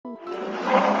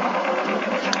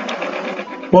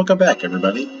Welcome back,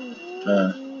 everybody.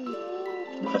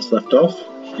 Last left off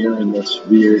here in this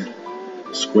weird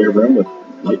square room with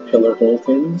light pillar hole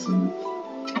things, and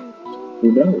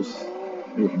who knows?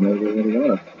 We have no idea what it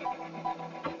are.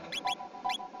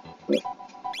 But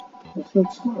that's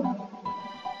not smart.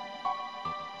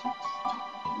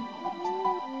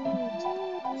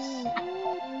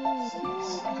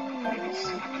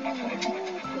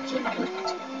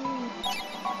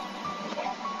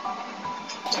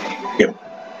 Yo,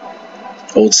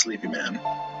 old sleepy man.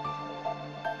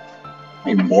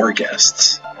 Maybe more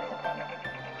guests.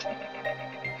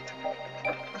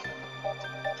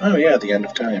 Oh yeah, the end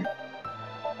of time.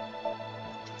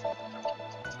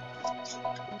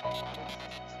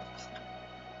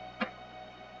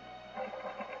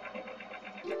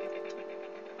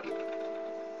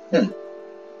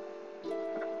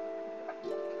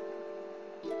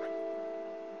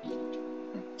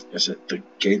 Is it the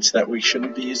gates that we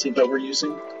shouldn't be using but we're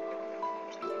using?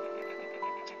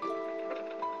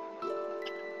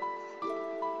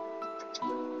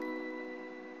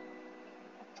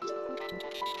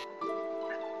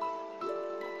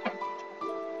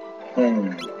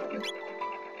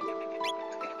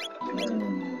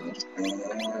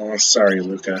 Oh, sorry,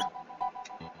 Luca.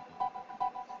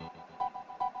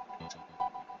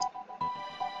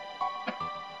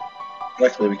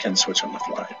 Luckily we can switch on the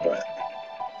fly, but...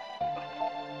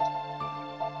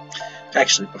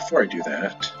 Actually, before I do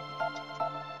that...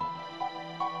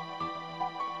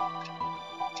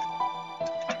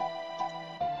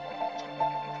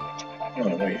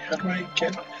 Oh wait, how do I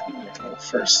get... Oh,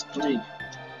 first, let me...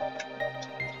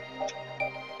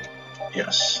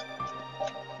 Yes.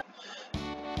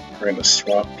 We're going to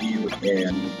swap you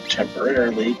in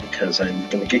temporarily because I'm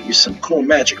going to get you some cool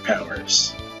magic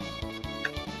powers.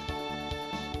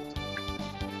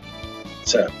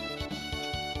 So...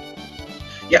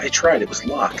 Yeah, I tried. It was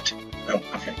locked. Oh,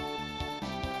 okay.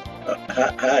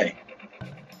 Hi.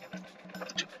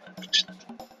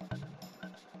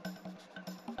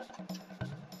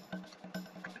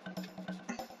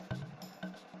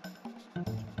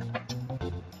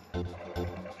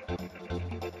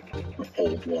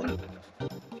 Old one.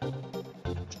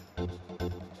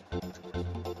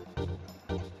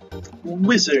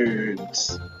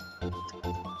 Wizards!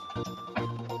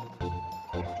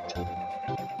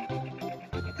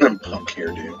 Punk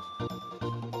hairdo.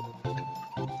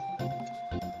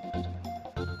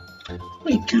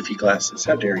 Wait, goofy glasses,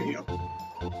 how dare you?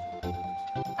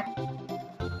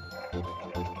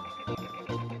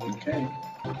 Okay,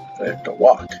 I have to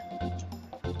walk.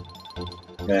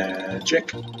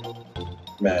 Magic.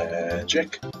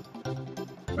 Magic.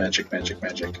 Magic, magic,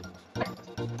 magic.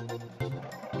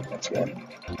 That's one.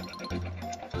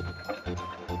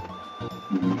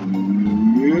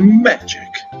 Magic.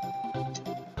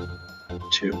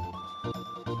 Two.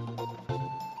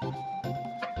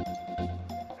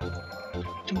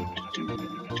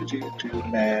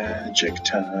 Magic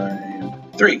time.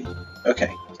 Three.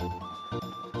 Okay.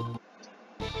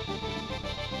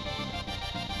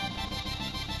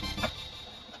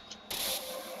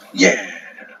 Yeah.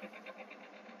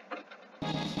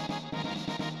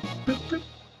 Boop, boop.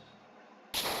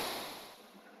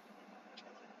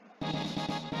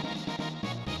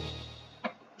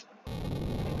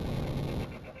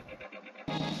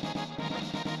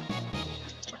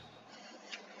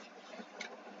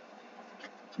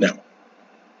 No.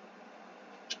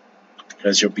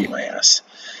 Because you'll beat my ass.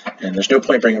 And there's no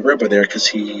point bringing Robo there because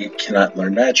he cannot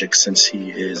learn magic since he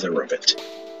is a robot.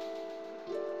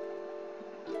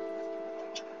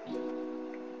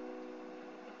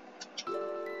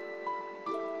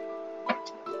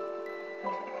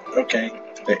 Okay,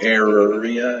 the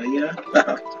area, yeah.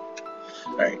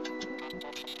 Alright.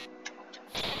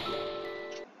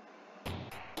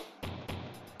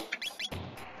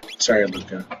 Sorry,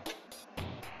 Luca.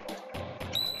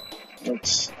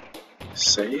 Let's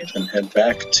save and head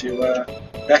back to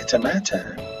my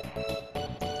time.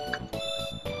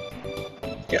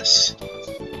 Yes.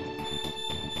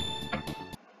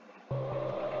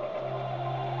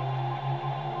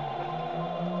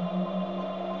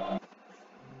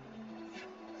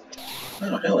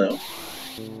 Oh, hello.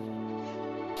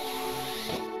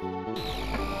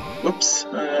 Whoops.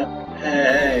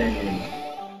 Hey.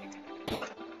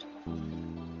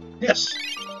 Yes.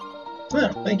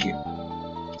 Oh, thank you.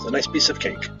 It's a nice piece of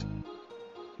cake.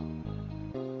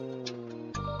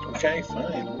 Okay,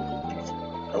 fine.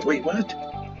 Oh, wait, what?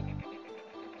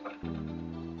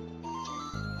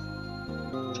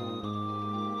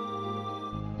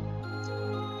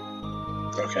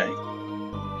 Okay.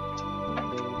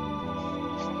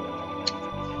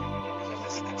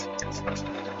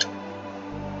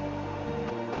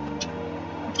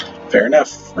 Fair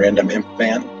enough, random imp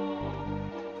man.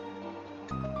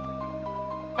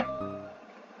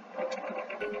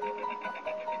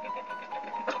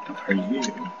 Are you?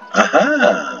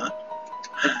 Aha!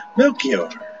 Melchior!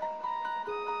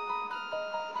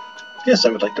 Yes, I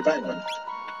would like to buy one.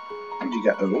 What do you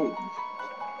got? Oh.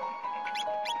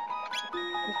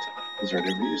 Is Red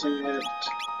ever using it?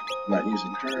 Not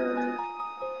using her.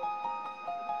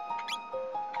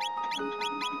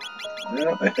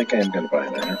 No, I think I am going to buy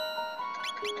that.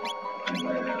 And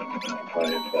then I'll buy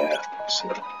that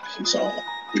so he's all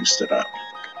boosted up.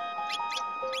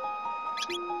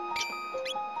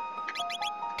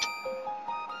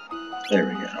 There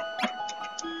we go.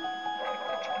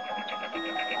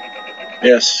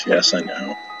 Yes, yes, I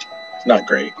know. Not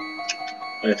great.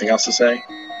 Anything else to say?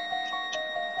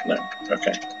 No.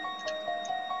 Okay.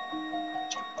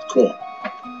 Cool.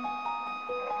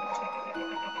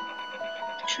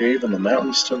 Cave in the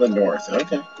mountains to the north.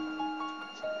 Okay.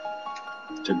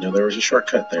 Didn't know there was a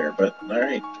shortcut there, but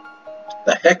alright.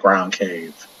 The Heckron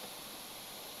Cave.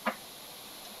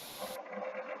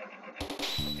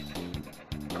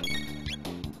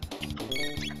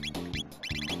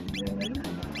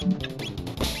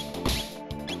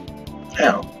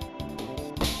 Ow.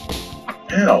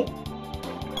 Ow.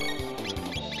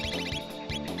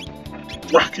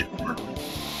 Rocket worm.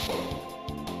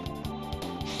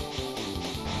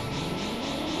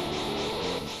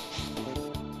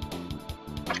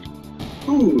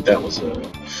 Ooh, that was a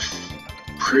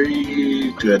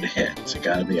pretty good hit, I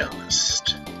gotta be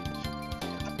honest.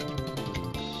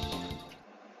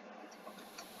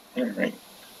 Alright.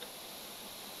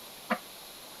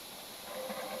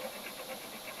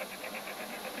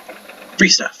 Free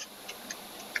stuff.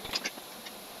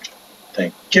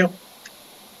 Thank you.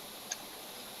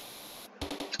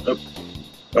 Oh,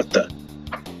 what the?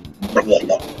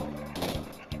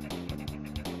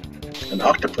 An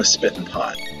octopus spitting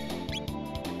pot.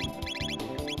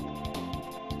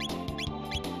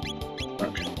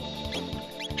 Okay.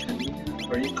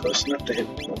 Are you close enough to hit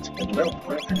multiple? No.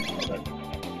 Okay. Hold on.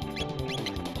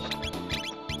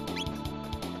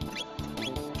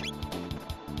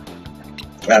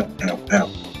 Ow, ow, ow.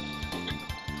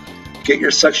 Get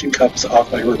your suction cups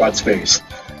off my robot's face.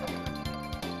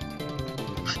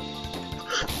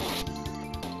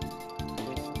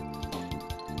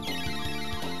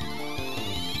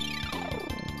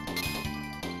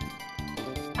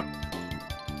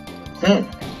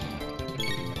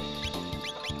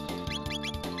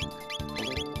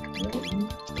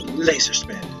 Laser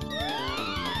spin.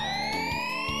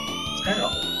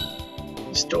 Ow.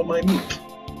 You stole my meat.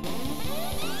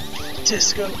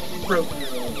 Disco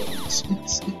robots.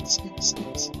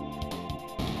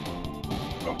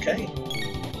 Okay.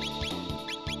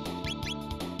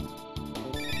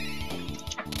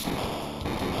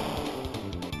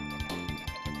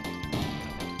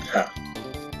 Huh.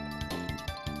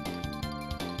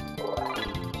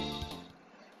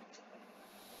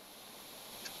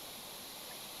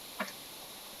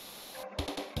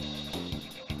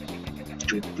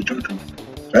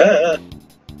 Ah!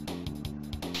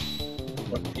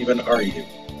 What even are you?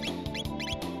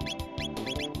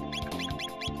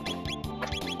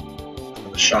 I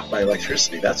was shocked by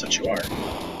electricity, that's what you are.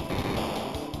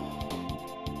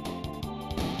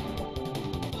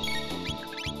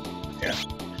 Yeah.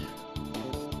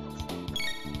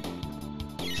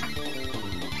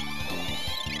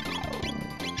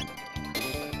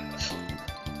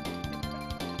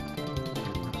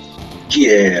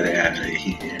 Get out of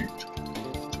here.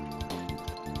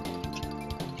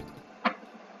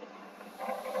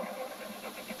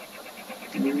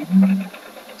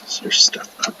 Is there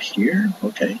stuff up here?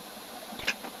 Okay.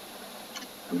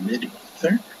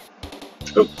 Mid-ether.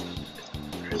 Oh.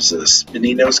 There's the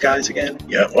spinny nose guys again.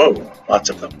 Yeah, whoa. Lots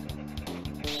of them.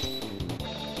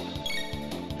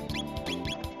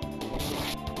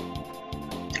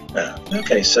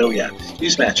 Okay, so yeah.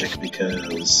 Use magic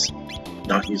because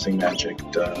not using magic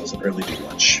doesn't really do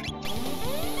much.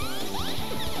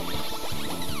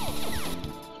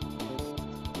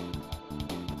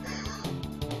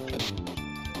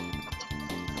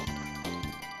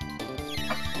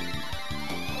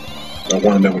 I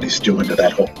want to know what he's doing to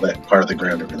that part of the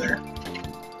ground over there.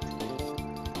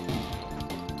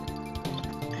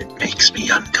 It makes me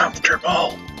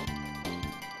uncomfortable.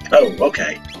 Oh,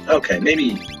 okay. Okay,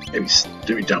 maybe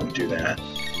we don't do that.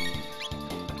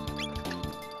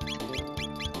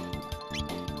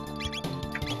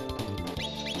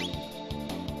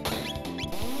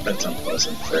 That's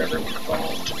unpleasant for everyone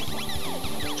involved.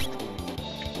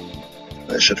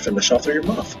 That should finish off their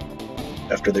muff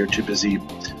after they're too busy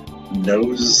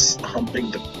nose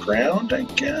humping the ground, I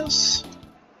guess.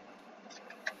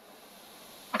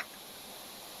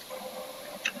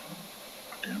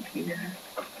 Down here.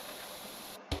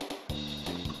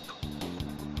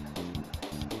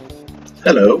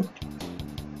 Hello.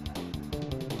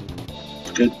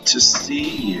 Good to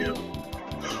see you.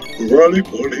 Rolly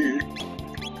poly.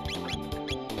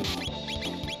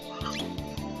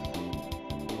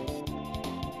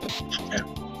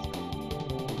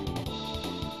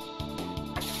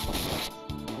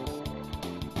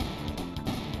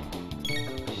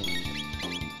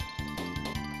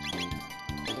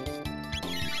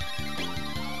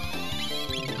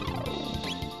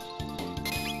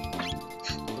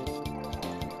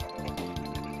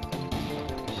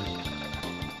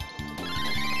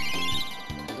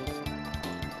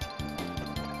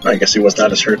 I guess he was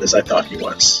not as hurt as I thought he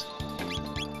was.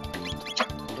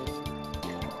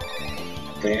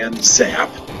 And zap.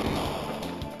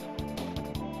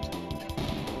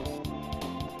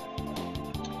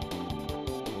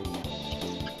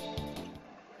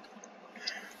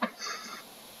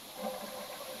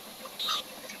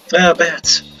 Ah,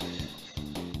 bats.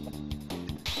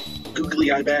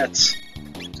 Googly eye bats.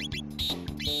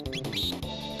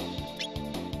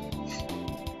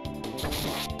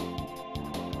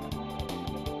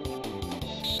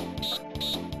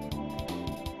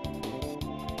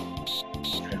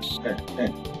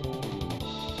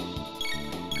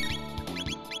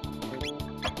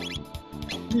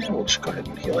 Yeah, we'll just go ahead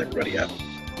and heal everybody up.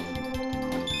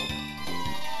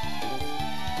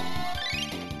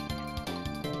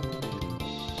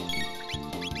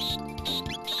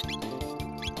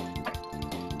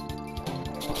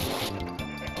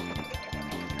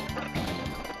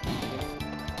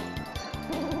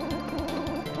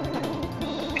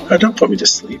 Oh, don't put me to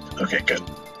sleep. Okay, good.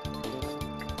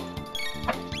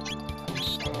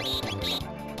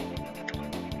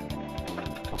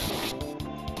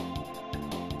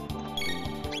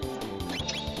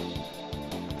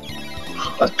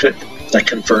 Okay. That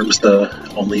confirms the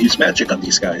only use magic on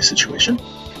these guys situation.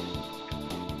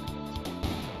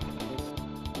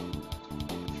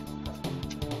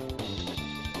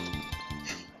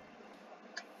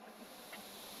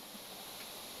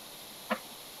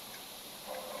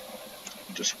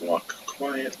 Just walk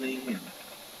quietly and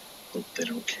hope they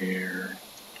don't care.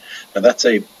 Now that's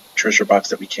a treasure box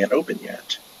that we can't open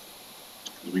yet.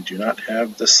 We do not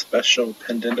have the special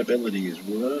pendant abilities.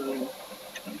 Whoa.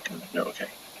 No, okay.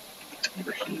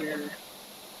 Over here.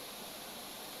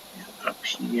 And up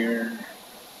here.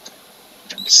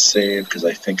 And save, because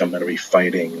I think I'm going to be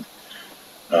fighting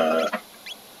a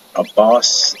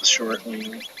boss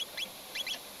shortly.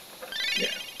 Yeah,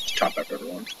 top up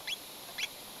everyone.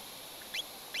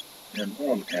 And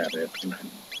while I'm at it, I'm going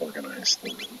to organize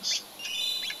things.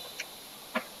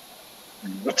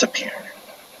 And what's up here?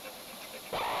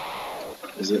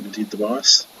 Is it indeed the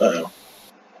boss? Uh-oh.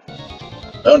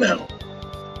 Oh no.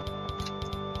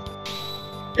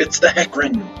 It's the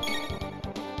Heckran!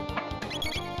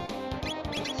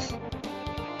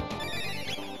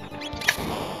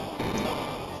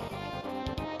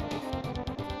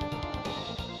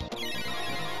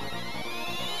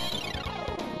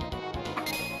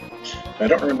 I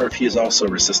don't remember if he is also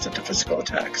resistant to physical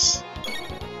attacks.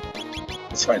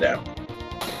 Let's find out.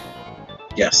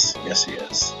 Yes, yes he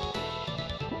is.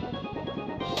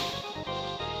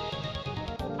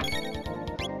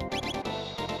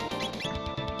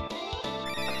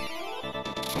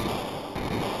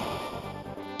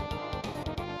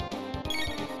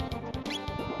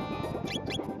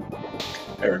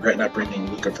 I regret not bringing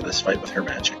Luca for this fight with her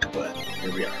magic, but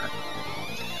here we are.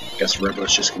 I guess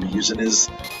Robo's just going to be using his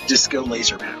disco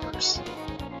laser powers.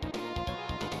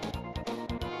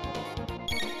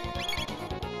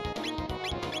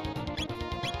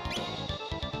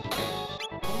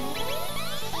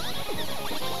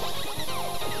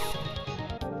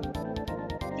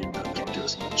 Even though they don't do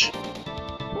as much.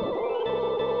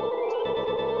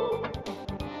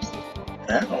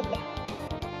 Ow.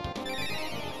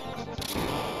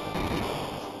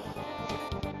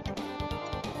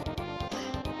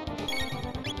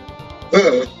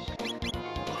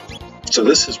 So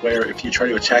this is where if you try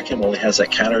to attack him while he has that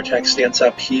counterattack stance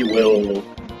up, he will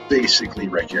basically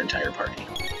wreck your entire party.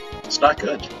 It's not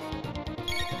good.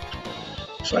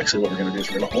 So actually what we're going to do is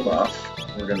we're going to hold off.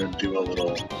 We're going to do a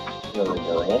little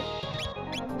whirl.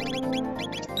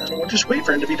 And we'll just wait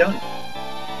for him to be done.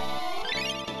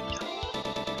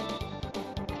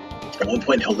 At one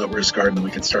point he'll lower his guard and then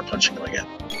we can start punching him again.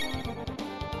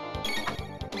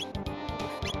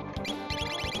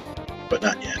 But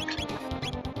not yet.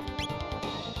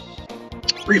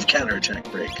 Brief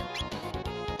counterattack break.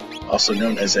 Also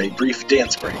known as a brief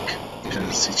dance break,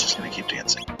 because he's just going to keep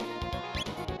dancing.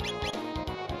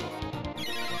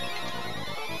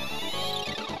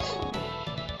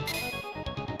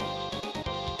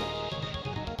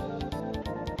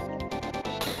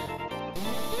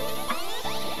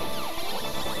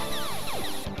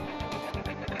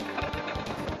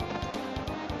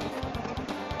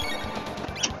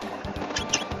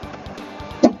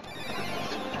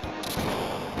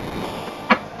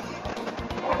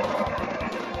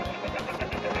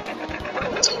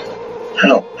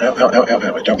 Ow, ow, ow, ow, ow,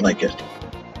 ow, I don't like it.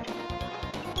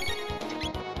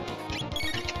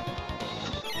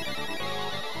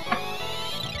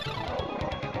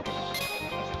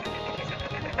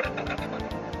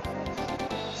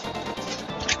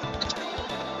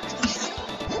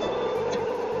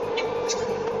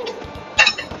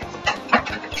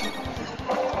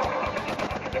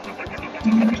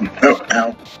 Oh,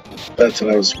 ow. That's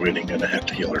what I was waiting, gonna have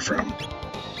to heal her from.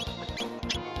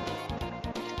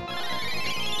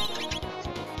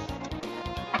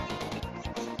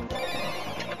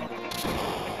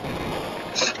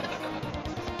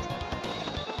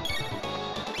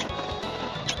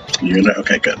 You know,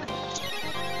 okay, good.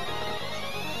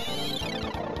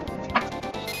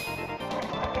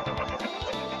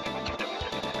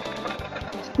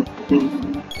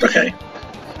 Okay,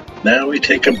 now we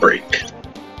take a break.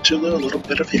 To a little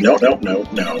bit of no.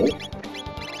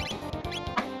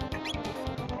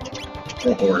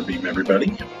 We'll aura beam everybody,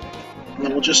 and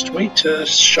then we'll just wait to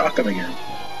shock them again.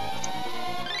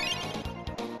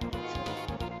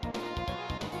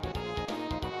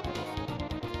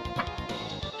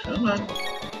 Come on.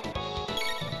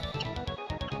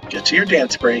 Get to your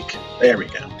dance break. There we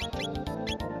go.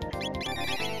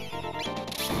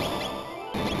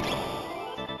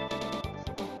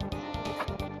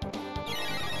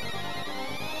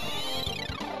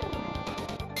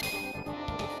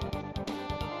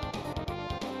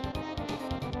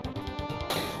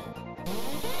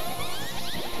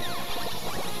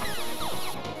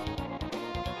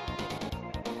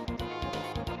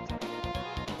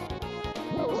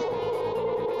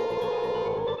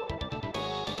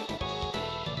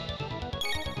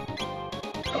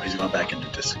 He's going back into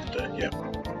disc. Yeah.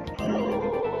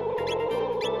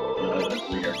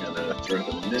 We are going to throw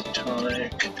the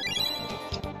mid-tonic.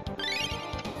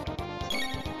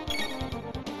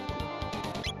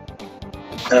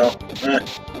 Oh,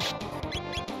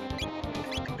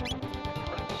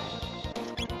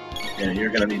 yeah, you're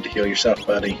going to need to heal yourself,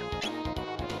 buddy.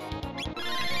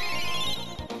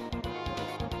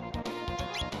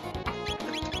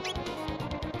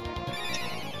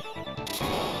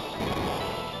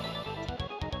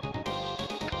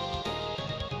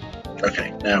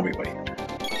 Okay, now we wait.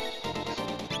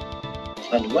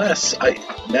 Unless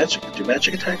do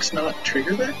magic attacks not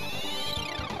trigger that?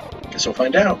 Guess we'll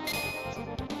find out.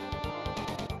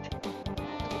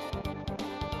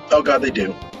 Oh god, they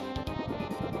do.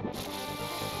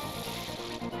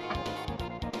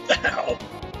 Ow.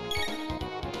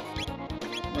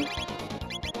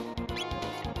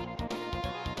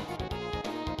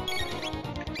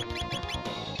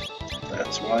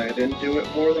 That's why I didn't do it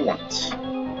more than once.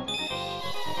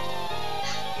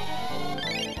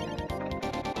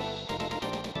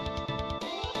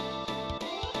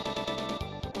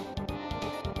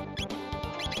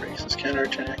 His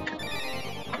counterattack.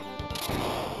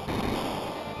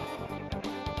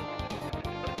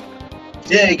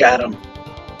 Yay, got him!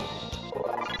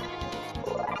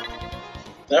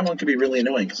 That one can be really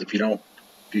annoying because if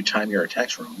you time your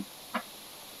attacks wrong.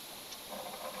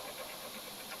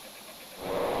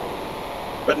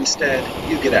 But instead,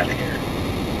 you get out of here.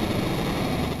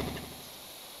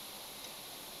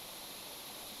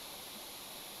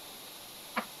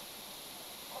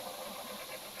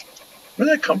 Where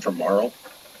did that come from, Marl?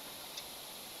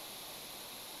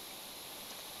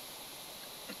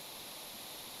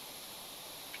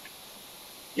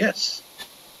 Yes.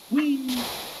 Whee!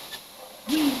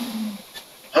 Whee!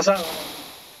 Huzzah!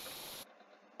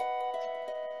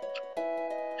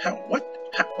 How? What?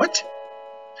 What?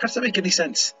 How does that make any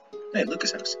sense? Hey,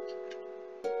 Lucas' house.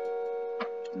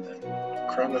 And then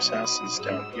Chrono's house is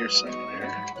down here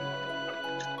somewhere.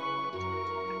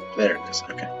 There it is,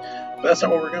 okay. But that's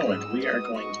not where we're going. We are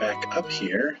going back up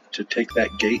here to take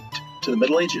that gate to the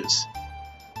Middle Ages.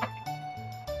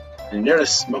 And you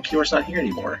notice Mokior's not here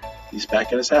anymore. He's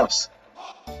back at his house.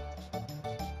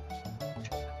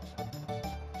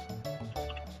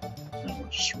 And we'll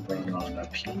just run on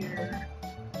up here.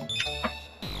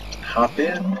 Hop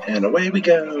in, and away we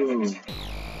go!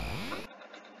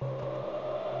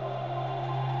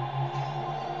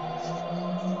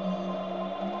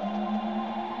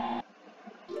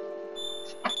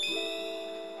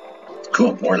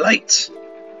 Cool, more lights.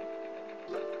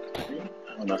 Okay,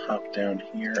 I'm gonna hop down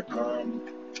here.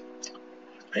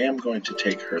 I am going to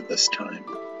take her this time,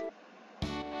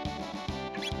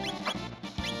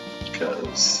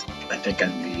 because I think I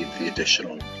need the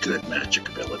additional good magic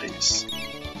abilities.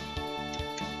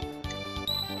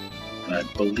 And I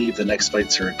believe the next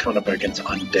fights are coming up against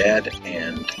Undead,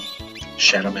 and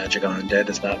Shadow Magic on Undead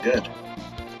is not good.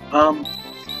 Well,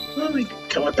 we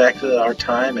went back to our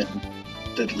time and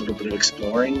did a little bit of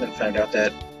exploring and found out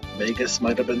that Vegas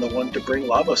might have been the one to bring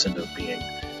Lavos into being.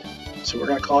 So we're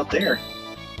going to call it there.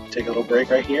 Take a little break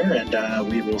right here, and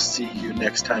we will see you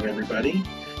next time, everybody.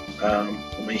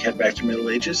 When we head back to Middle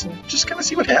Ages and just kind of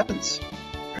see what happens.